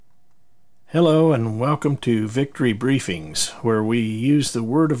Hello and welcome to Victory Briefings, where we use the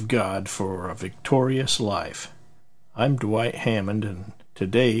Word of God for a victorious life. I'm Dwight Hammond, and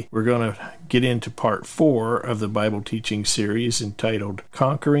today we're going to get into part 4 of the Bible teaching series entitled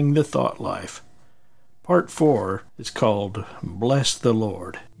Conquering the Thought Life. Part 4 is called Bless the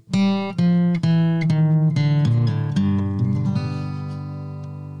Lord.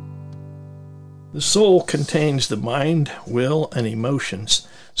 The soul contains the mind, will, and emotions.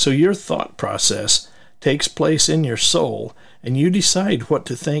 So your thought process takes place in your soul, and you decide what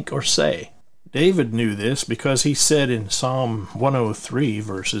to think or say. David knew this because he said in Psalm 103,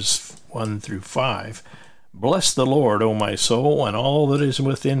 verses 1 through 5, "Bless the Lord, O my soul, and all that is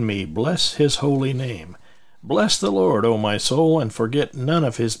within me. Bless his holy name. Bless the Lord, O my soul, and forget none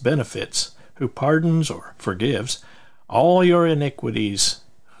of his benefits, who pardons or forgives all your iniquities,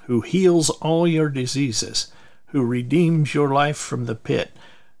 who heals all your diseases, who redeems your life from the pit,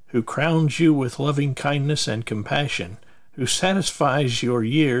 who crowns you with loving kindness and compassion, who satisfies your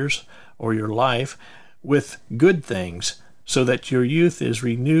years or your life with good things, so that your youth is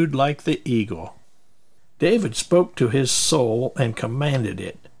renewed like the eagle." David spoke to his soul and commanded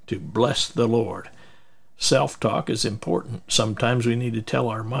it to bless the Lord. Self-talk is important. Sometimes we need to tell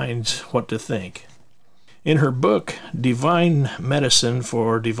our minds what to think. In her book, Divine Medicine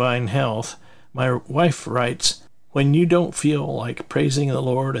for Divine Health, my wife writes, "When you don't feel like praising the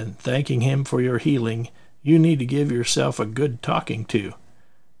Lord and thanking Him for your healing, you need to give yourself a good talking to.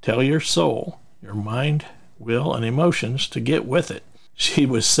 Tell your soul, your mind, will, and emotions to get with it." She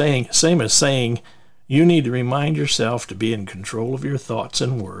was saying, same as saying, you need to remind yourself to be in control of your thoughts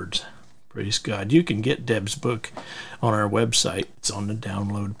and words. Praise God. You can get Deb's book on our website. It's on the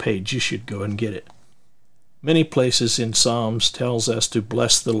download page. You should go and get it. Many places in Psalms tells us to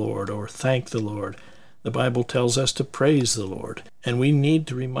bless the Lord or thank the Lord. The Bible tells us to praise the Lord, and we need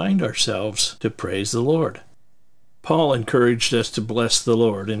to remind ourselves to praise the Lord. Paul encouraged us to bless the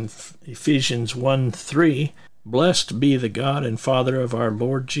Lord in Ephesians 1:3, "Blessed be the God and Father of our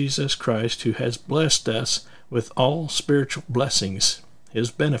Lord Jesus Christ, who has blessed us with all spiritual blessings,"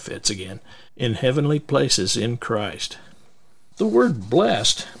 his benefits again, "in heavenly places in Christ." The word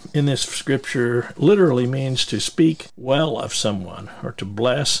blessed in this scripture literally means to speak well of someone, or to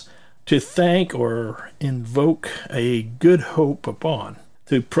bless, to thank or invoke a good hope upon,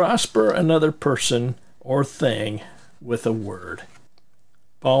 to prosper another person or thing with a word.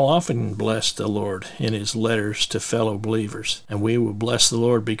 Paul often blessed the Lord in his letters to fellow believers, and we will bless the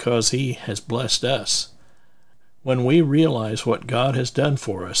Lord because he has blessed us. When we realize what God has done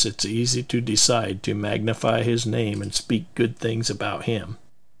for us, it's easy to decide to magnify his name and speak good things about him.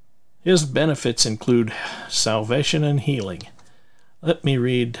 His benefits include salvation and healing. Let me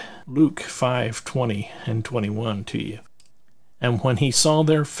read Luke 5:20 and 21 to you. "And when he saw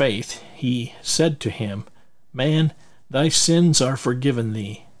their faith, he said to him, Man, thy sins are forgiven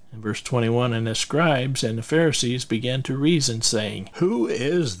thee." In verse 21, "And the scribes and the Pharisees began to reason, saying, Who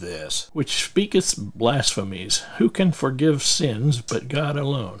is this which speaketh blasphemies? Who can forgive sins but God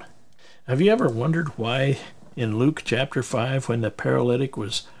alone?" Have you ever wondered why in Luke chapter 5, when the paralytic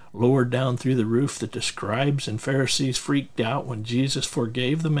was lowered down through the roof, that the scribes and Pharisees freaked out when Jesus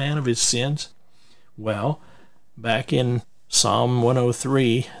forgave the man of his sins? Well, back in Psalm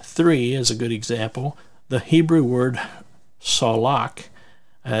 103:3 is a good example. The Hebrew word salak,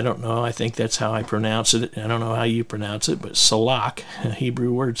 I don't know, I think that's how I pronounce it. I don't know how you pronounce it, but salak, a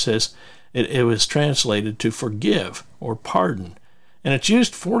Hebrew word, says it was translated to forgive or pardon. And it's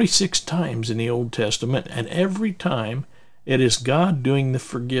used 46 times in the Old Testament, and every time it is God doing the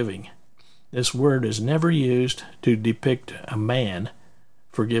forgiving. This word is never used to depict a man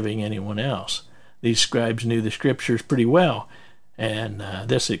forgiving anyone else. These scribes knew the scriptures pretty well, and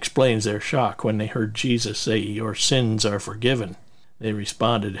this explains their shock when they heard Jesus say, "Your sins are forgiven." They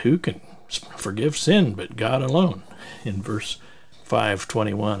responded, "Who can forgive sin but God alone?" in verse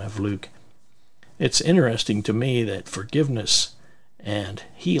 5:21 of Luke. It's interesting to me that forgiveness and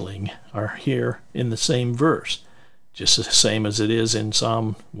healing are here in the same verse, just the same as it is in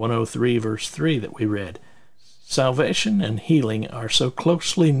Psalm 103, verse 3 that we read. Salvation and healing are so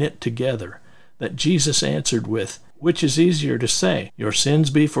closely knit together that Jesus answered with, which is easier to say, "Your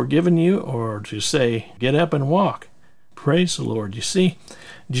sins be forgiven you," or to say, "Get up and walk"? Praise the Lord. You see,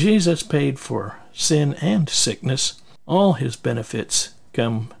 Jesus paid for sin and sickness. All his benefits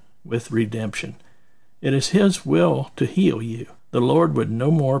come with redemption. It is his will to heal you. The Lord would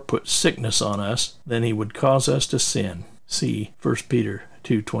no more put sickness on us than he would cause us to sin. See 1 Peter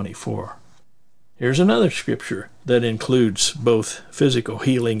 2:24. Here's another scripture that includes both physical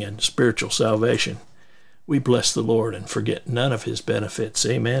healing and spiritual salvation. We bless the Lord and forget none of his benefits.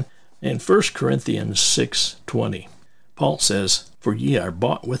 Amen. In 1 Corinthians 6:20, Paul says, "For ye are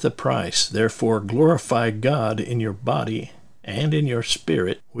bought with a price, therefore glorify God in your body and in your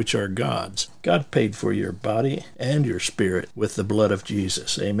spirit, which are God's." God paid for your body and your spirit with the blood of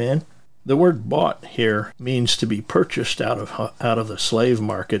Jesus. Amen? The word bought here means to be purchased out of the slave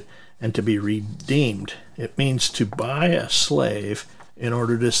market and to be redeemed. It means to buy a slave in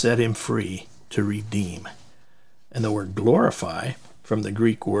order to set him free, to redeem. And the word glorify, from the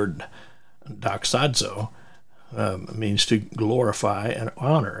Greek word doxazo, means to glorify and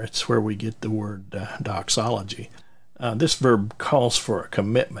honor. It's where we get the word doxology. This verb calls for a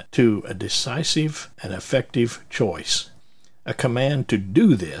commitment to a decisive and effective choice, a command to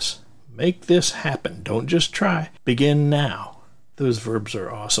do this. Make this happen. Don't just try. Begin now. Those verbs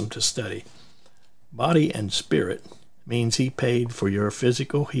are awesome to study. Body and spirit means he paid for your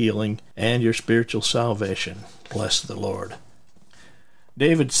physical healing and your spiritual salvation. Bless the Lord.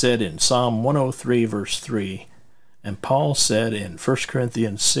 David said in Psalm 103, verse 3, and Paul said in 1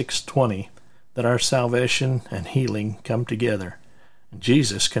 Corinthians 6:20, that our salvation and healing come together.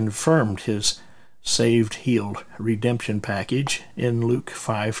 Jesus confirmed his saved, healed redemption package in Luke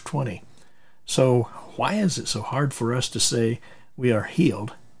 5:20. So why is it so hard for us to say we are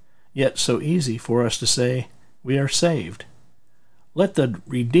healed, yet so easy for us to say we are saved? Let the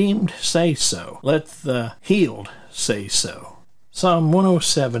redeemed say so. Let the healed say so. Psalm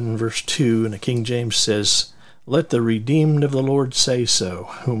 107, verse 2 in the King James says, "Let the redeemed of the Lord say so,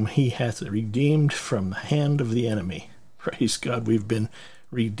 whom he hath redeemed from the hand of the enemy." Praise God, we've been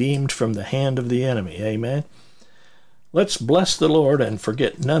redeemed from the hand of the enemy. Amen. Let's bless the Lord and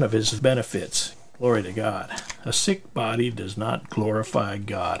forget none of his benefits. Glory to God. A sick body does not glorify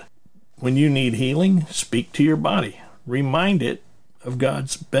God. When you need healing, speak to your body. Remind it of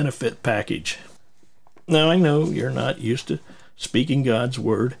God's benefit package. Now, I know you're not used to speaking God's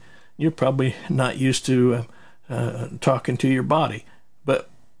word. You're probably not used to talking to your body. But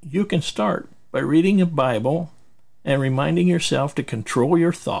you can start by reading a Bible and reminding yourself to control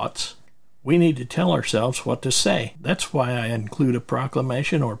your thoughts. We need to tell ourselves what to say. That's why I include a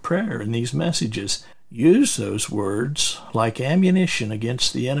proclamation or prayer in these messages. Use those words like ammunition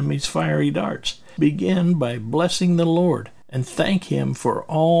against the enemy's fiery darts. Begin by blessing the Lord and thank him for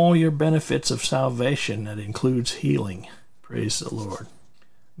all your benefits of salvation that includes healing. Praise the Lord.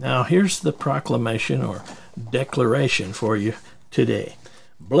 Now here's the proclamation or declaration for you today.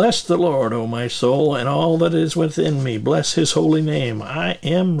 Bless the Lord, O my soul, and all that is within me. Bless his holy name. I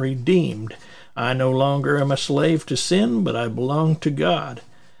am redeemed. I no longer am a slave to sin, but I belong to God.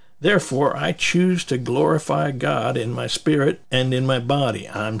 Therefore, I choose to glorify God in my spirit and in my body.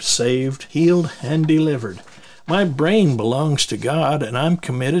 I'm saved, healed, and delivered. My brain belongs to God, and I'm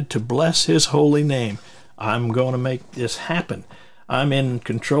committed to bless his holy name. I'm going to make this happen. I'm in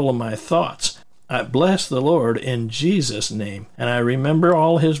control of my thoughts. I bless the Lord in Jesus' name, and I remember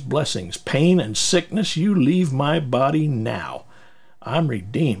all his blessings. Pain and sickness, you leave my body now. I'm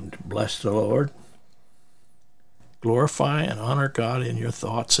redeemed. Bless the Lord. Glorify and honor God in your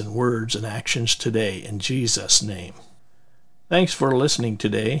thoughts and words and actions today in Jesus' name. Thanks for listening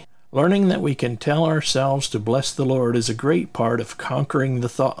today. Learning that we can tell ourselves to bless the Lord is a great part of conquering the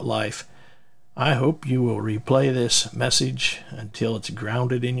thought life. I hope you will replay this message until it's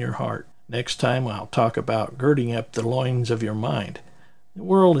grounded in your heart. Next time I'll talk about girding up the loins of your mind. The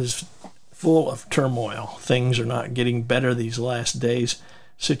world is full of turmoil. Things are not getting better these last days.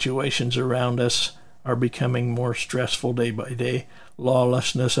 Situations around us are becoming more stressful day by day.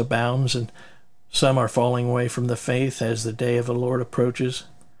 Lawlessness abounds, and some are falling away from the faith as the day of the Lord approaches.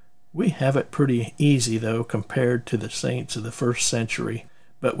 We have it pretty easy, though, compared to the saints of the first century,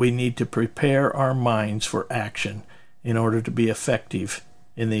 but we need to prepare our minds for action in order to be effective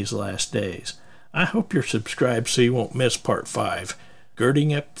in these last days. I hope you're subscribed so you won't miss part 5,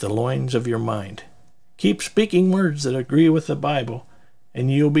 girding up the loins of your mind. Keep speaking words that agree with the Bible,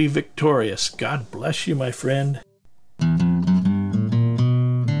 and you'll be victorious. God bless you, my friend.